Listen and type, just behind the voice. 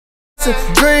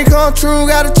Dream come true,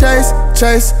 gotta chase,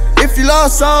 chase. If you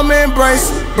lost some,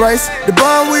 embrace, brace. The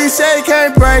bond we say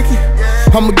can't break it.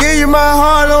 I'ma give you my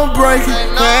heart, don't break it.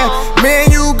 Man, me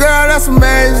and you, girl, that's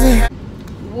amazing.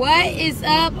 What is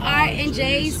up,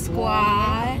 R&J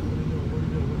squad?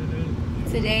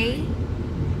 Today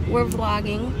we're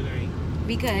vlogging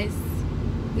because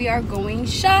we are going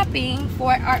shopping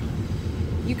for our.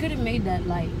 You could have made that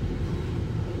light.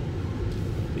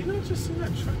 You don't just see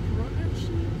that truck run that shit.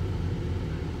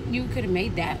 You could have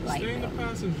made that light. Stay in the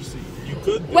passenger seat. You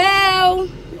could. Well,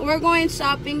 we're going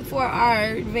shopping for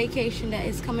our vacation that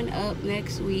is coming up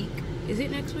next week. Is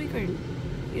it next week or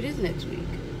it is next week?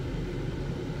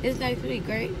 It's next week,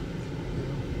 right?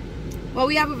 Well,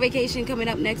 we have a vacation coming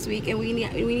up next week, and we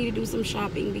need to do some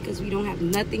shopping because we don't have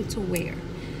nothing to wear.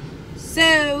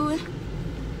 So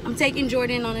I'm taking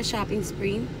Jordan on a shopping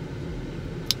spree.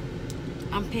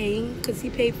 I'm paying because he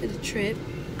paid for the trip,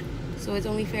 so it's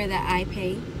only fair that I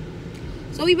pay.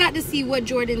 So we about to see what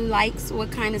Jordan likes,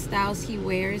 what kind of styles he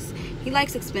wears. He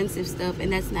likes expensive stuff,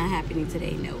 and that's not happening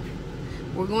today. No,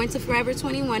 we're going to Forever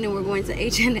 21 and we're going to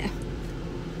H&M.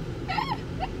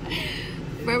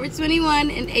 Forever 21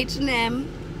 and H&M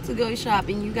to go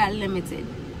shopping. You got limited.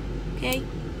 Okay?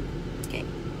 Okay.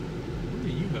 When do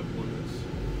you have limits?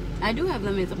 I do have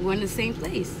limits. I'm going to the same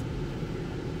place.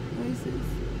 What is this?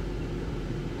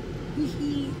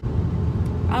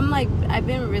 I've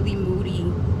been really moody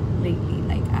lately.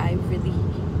 Like, I really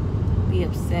be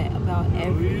upset about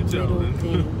every little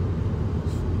thing.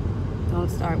 Don't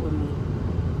start with me.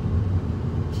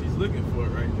 She's looking for it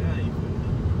right now. You feel me?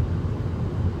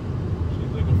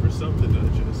 She's looking for something to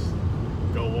just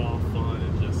go off on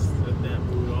and just set that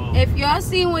mood off. If y'all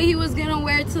seen what he was gonna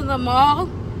wear to the mall,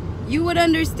 you would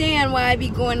understand why I be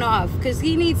going off. Cause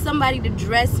he needs somebody to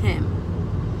dress him.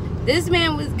 This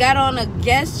man got on a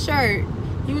Guess shirt.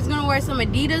 He was gonna wear some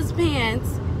Adidas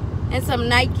pants and some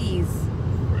Nikes.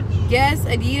 Fresh. Guess,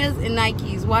 Adidas, and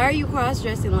Nikes. Why are you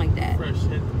cross-dressing like that? Fresh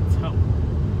head to toe.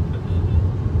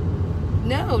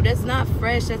 No, that's not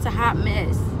fresh. That's a hot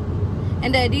mess.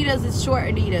 And the Adidas is short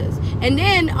Adidas. And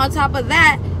then on top of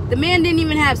that, the man didn't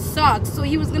even have socks, so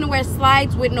he was gonna wear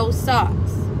slides with no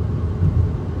socks.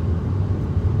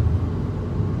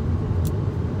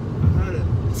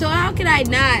 So how could I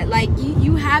not? Like,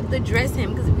 you have to dress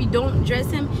him, because if you don't dress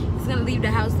him, he's gonna leave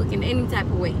the house looking any type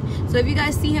of way. So if you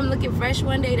guys see him looking fresh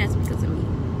one day, that's because of me.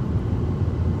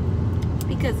 It's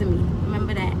because of me.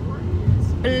 Remember that.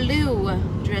 Blue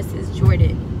dresses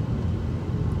Jordan.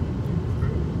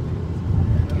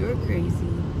 You're crazy.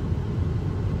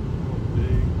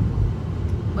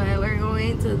 But we're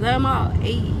going to the mall.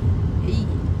 Hey,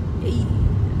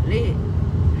 lit.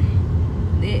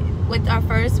 With our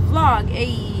first vlog.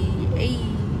 Hey.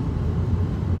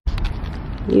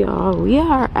 Y'all, we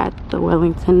are at the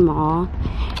Wellington Mall,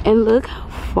 and look how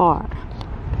far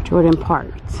Jordan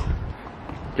parked.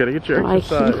 Gotta get your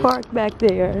exercise. Like, he parked back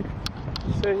there.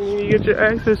 So you need to get your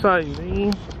exercise,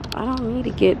 man. I don't need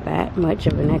to get that much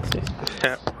of an exercise.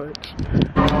 Tap punch.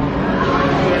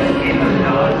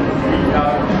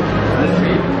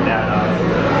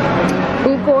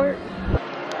 Food court.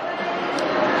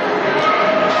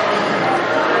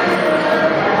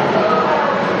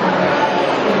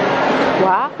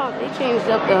 Wow, they changed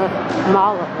up the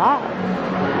mall a lot.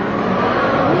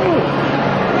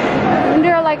 Yeah. Isn't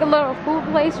there like a little food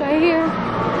place right here?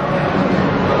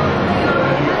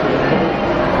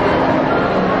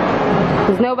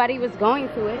 Because nobody was going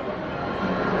to it.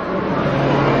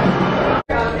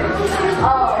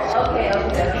 Oh, okay.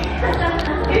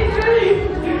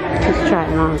 Just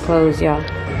trying on clothes, y'all.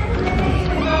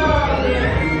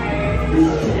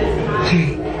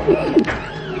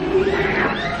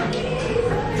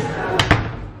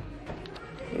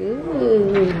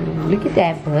 Ooh, look at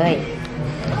that butt.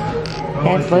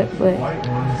 That butt.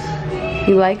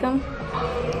 You like them? I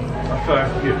feel like I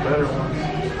can get better ones.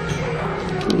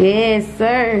 Yes,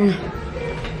 sir.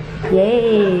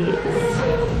 Yes.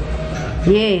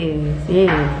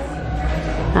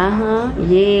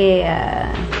 Yeah.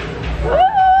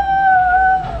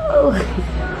 Woo!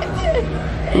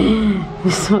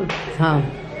 You're so dumb.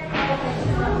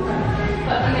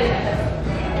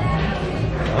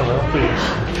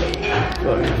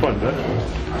 Fun, huh?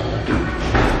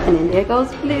 And then there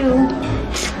goes Blue.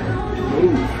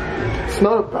 Ooh. It's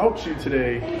not about you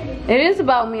today. It is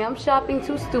about me. I'm shopping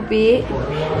too, stupid.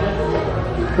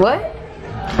 What?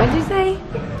 What'd you say?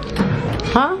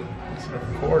 Huh?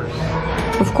 Of course.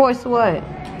 Of course what?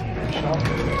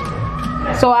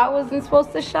 So I wasn't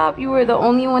supposed to shop? You were the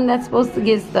only one that's supposed to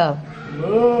get stuff.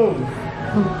 Move.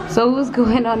 So who's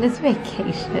going on this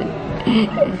vacation?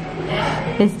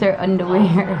 Mr.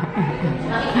 Underwear.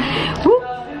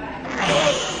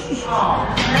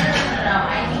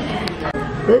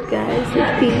 Look guys,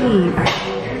 it's these.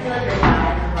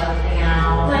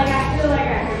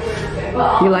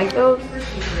 You like those?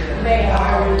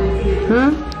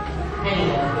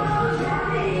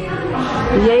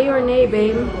 Yay or nay,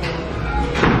 baby?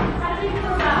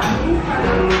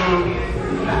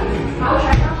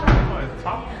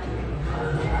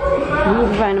 You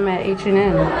can find them at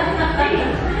H&M.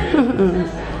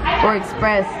 Or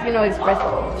Express. You know Express.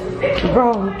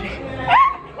 Bro.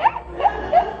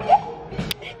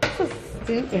 So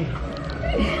stupid.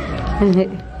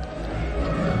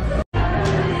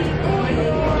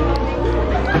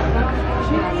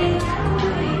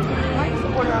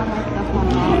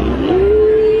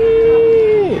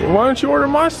 Why don't you order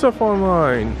my stuff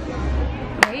online?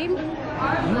 Babe,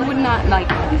 you would not like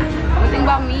it. One thing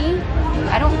about me,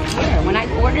 I don't care. When I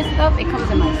order stuff, it comes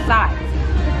in my size.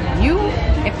 You,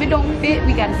 if it don't fit,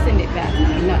 we gotta send it back.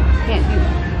 No, can't do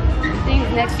that. Things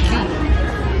next week.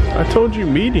 I told you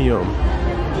medium.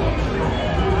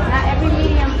 Not every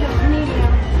medium is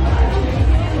medium.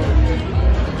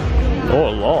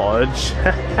 Or large.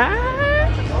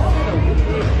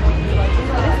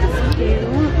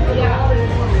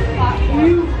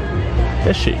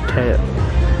 That shit cat.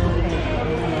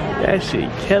 That shit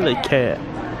Kelly cat.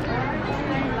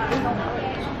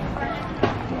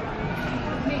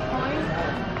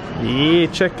 Yeah,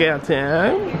 check out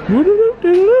time.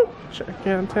 Check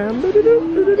out time.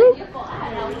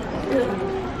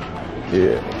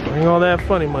 Yeah, bring all that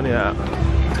funny money out.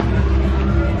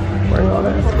 Bring all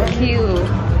that. Cute.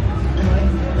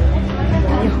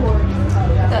 I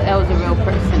thought that was a real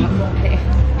person up there.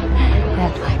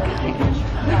 That's like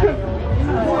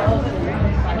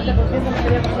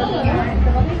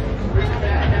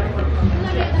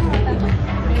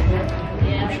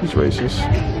She's racist.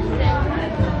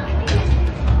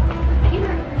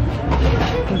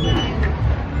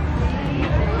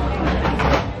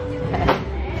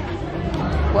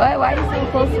 what? Why are you so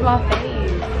close to my face?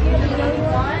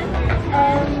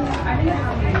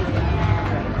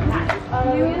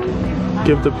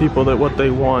 Give the people that what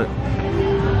they want.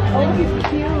 Oh, he's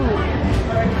cute.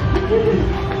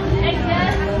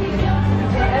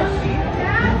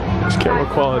 This camera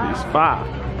quality is fire.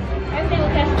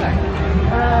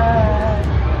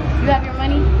 You have your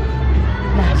money? No,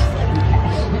 just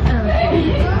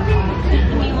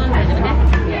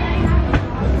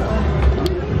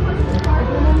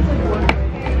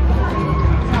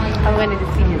I wanted to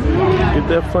see his money. Get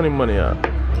that funny money out.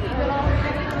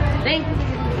 Thank you.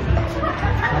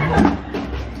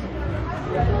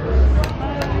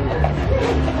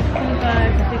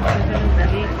 25, 26, 27,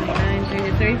 28, 29,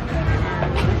 33.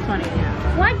 That's funny.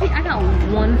 Why? I got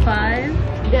 1 5. Yeah,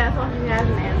 that's all she has,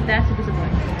 man. That's a disappointment.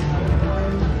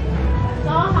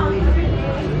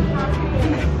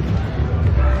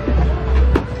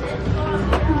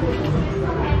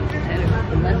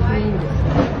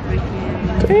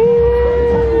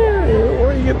 Damn,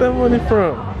 where you get that money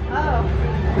from?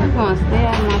 I'm gonna stay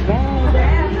out of my bag.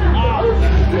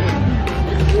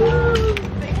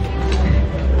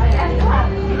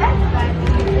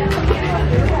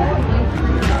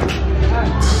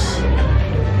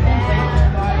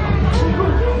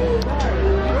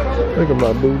 Look at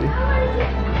my booty.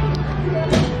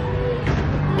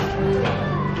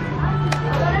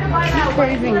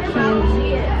 Craving candy.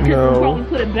 No. Probably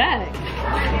put it back.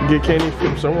 Get candy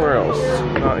from somewhere else,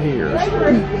 not here. Stop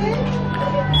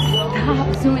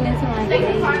zooming into my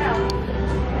face.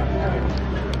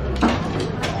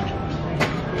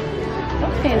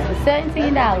 Those pants for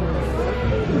 $17.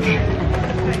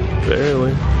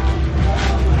 Barely.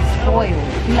 Spoiled.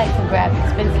 You like to grab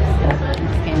expensive stuff,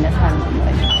 and that's not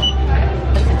much.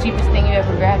 That's the cheapest thing you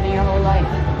ever grabbed in your whole life.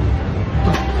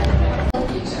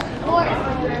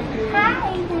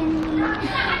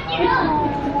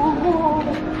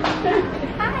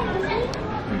 Hi,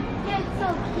 you're so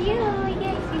cute.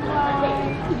 Yes, you are.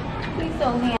 You're so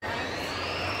handsome.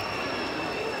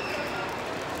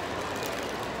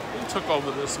 We took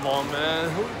over this mall, man.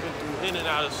 We've been through in and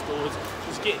out of stores,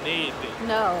 just getting anything.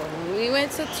 No, we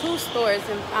went to 2 stores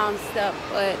and found stuff,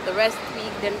 but the rest we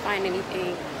didn't find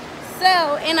anything. So,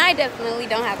 and I definitely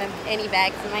don't have any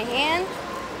bags in my hand.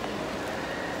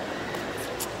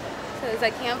 Because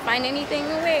I can't find anything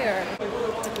to wear.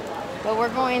 But we're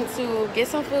going to get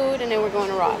some food and then we're going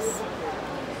to Ross.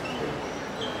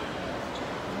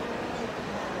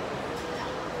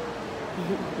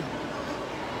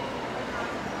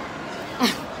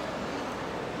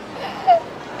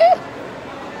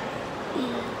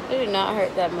 did not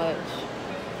hurt that much.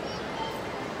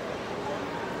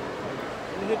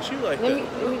 It hit you like Let me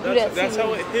do that. That's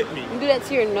how it hit me. You do that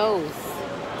to your nose.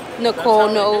 Nicole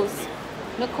knows.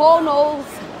 Nicole knows.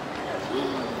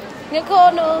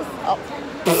 Nicole knows. Oh.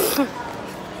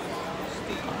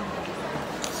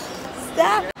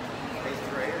 Stop.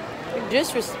 You're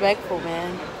disrespectful,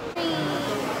 man.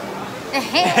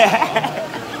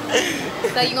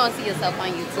 So you're gonna see yourself on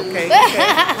YouTube. Okay.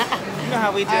 You know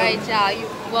how we do. Alright, y'all.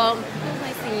 Well, it was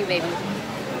nice seeing you, baby.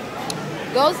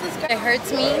 Go subscribe. It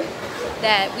hurts me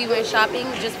that we went shopping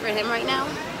just for him right now.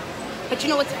 But you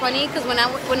know what's funny? Because when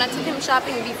I took him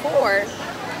shopping before,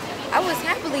 I was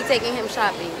happily taking him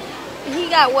shopping. And he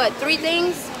got what, 3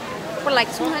 things for like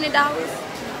 $200?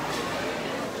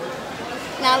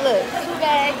 Now look, 2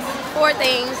 bags, 4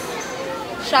 things,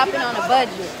 shopping on a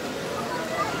budget.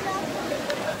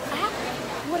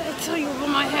 What did I tell you about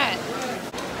my hat?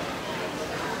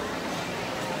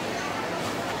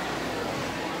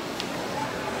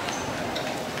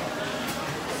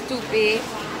 Stupid.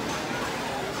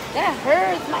 That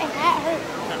hurts. My hat hurts.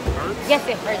 That hurts? Yes,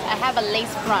 it hurts. I have a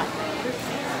lace front.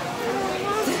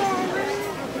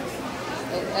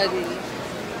 So ugly.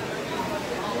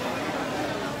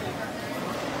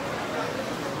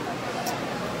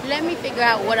 Let me figure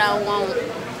out what I want.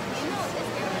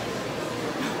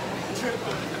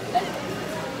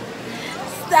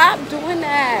 Stop doing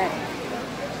that.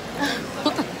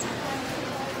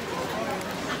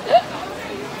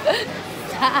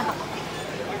 Stop.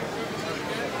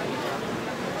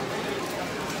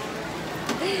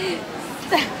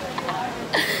 Stop.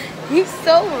 You're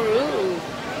so rude.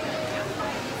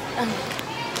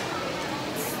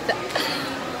 Stop.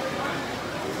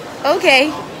 Okay.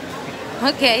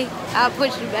 Okay. I'll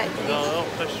push you back. No,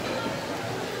 don't push me.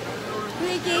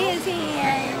 Look at his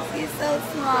hands. He's so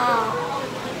small.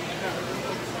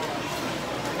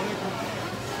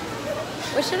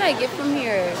 What should I get from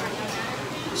here?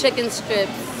 Chicken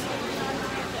strips.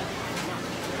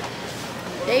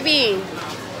 Baby,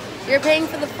 you're paying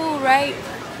for the food, right?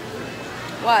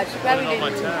 Watch, you probably Put it on my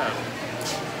didn't. tab.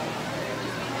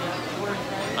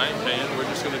 I ain't paying. We're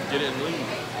just gonna get it and leave.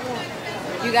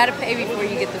 You gotta pay before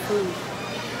you get the food.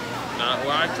 Not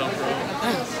where I come from.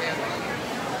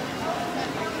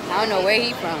 I don't know where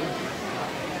he from.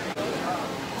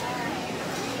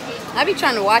 I be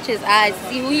trying to watch his eyes,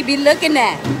 see who he be looking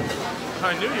at.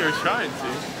 I knew you were trying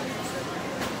to.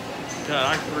 God,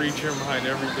 I can reach him behind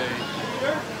every day.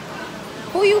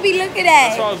 Who you be looking at?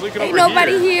 That's why I was looking Ain't over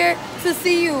nobody here. here to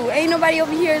see you. Ain't nobody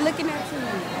over here looking at you.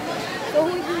 So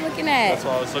who you looking at? That's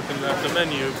why I was looking at the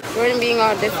menu. Jordan being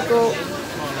all difficult.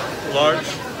 Large,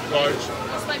 large.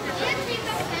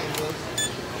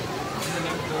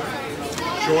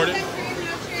 Jordan.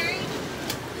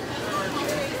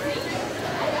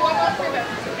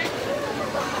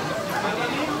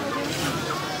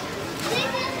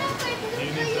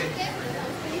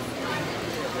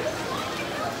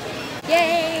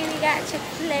 Yay, we got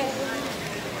Chick-fil-A.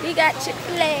 We got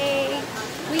Chick-fil-A.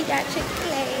 We got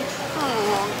Chick-fil-A.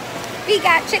 Aww. We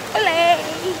got Chick-fil-A.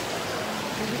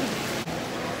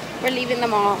 We're leaving the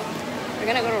mall. We're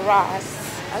gonna go to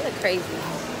Ross. I look crazy.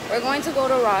 We're going to go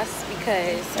to Ross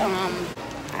because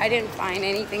I didn't find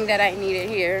anything that I needed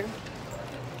here.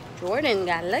 Jordan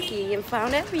got lucky and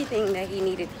found everything that he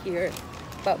needed here.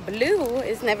 But Blue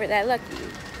is never that lucky.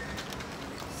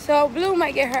 So Blue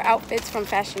might get her outfits from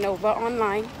Fashion Nova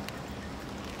online.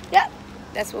 Yep,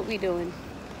 that's what we doing.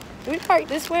 Do we park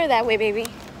this way or that way, baby?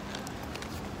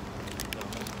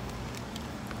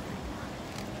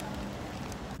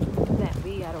 Look at that,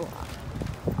 we gotta walk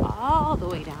all the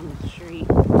way down the street.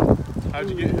 How'd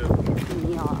you get here?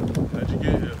 Yeah. How'd you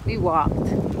get here? We walked. How'd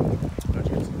you get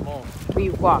to the mall? We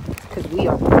walked because we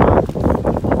are not.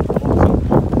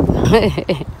 I'm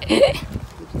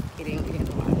just kidding. We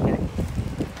didn't walk.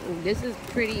 This is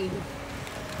pretty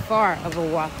far of a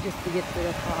walk just to get to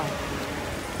the car.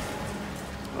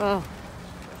 Well,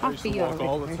 I I'll used see to you walk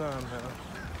all over the there. time now.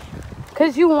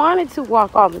 Because you wanted to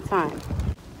walk all the time.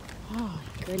 Oh,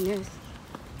 my goodness.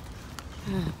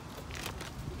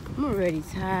 I'm already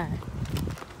tired.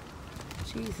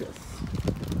 Jesus.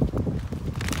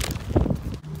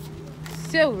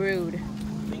 So rude. I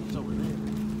think it's over there.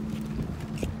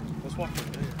 Let's walk over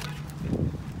there.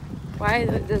 Why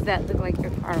does that look like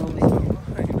your car over there?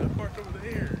 Hey, I parked over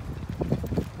there.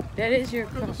 That is your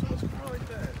car. What's a car like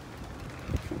that?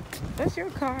 That's your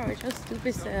car. It's your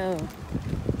stupid self.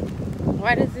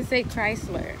 Why does it say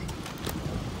Chrysler?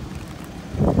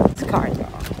 It's a car,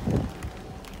 y'all.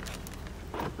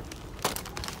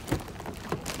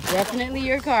 Definitely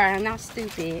your car. I'm not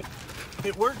stupid.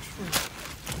 It works for me.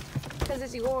 Because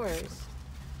it's yours.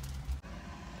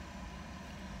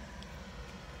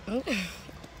 We're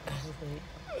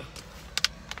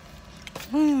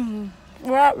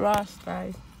at Ross,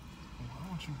 guys. Why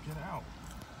don't you get out?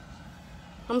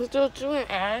 I'm still chewing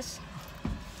ass.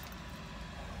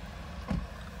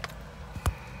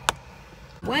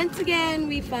 Once again,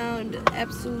 we found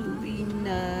absolutely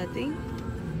nothing.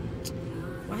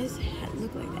 Why does the hat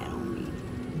look like that on me?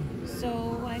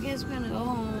 So I guess we're gonna go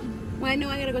home. Well, I know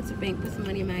I gotta go to the bank, put some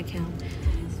money in my account.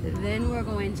 Then we're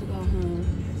going to go home.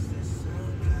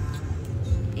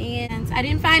 And I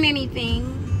didn't find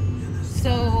anything.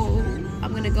 So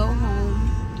I'm gonna go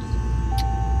home,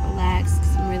 relax,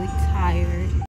 because I'm really tired.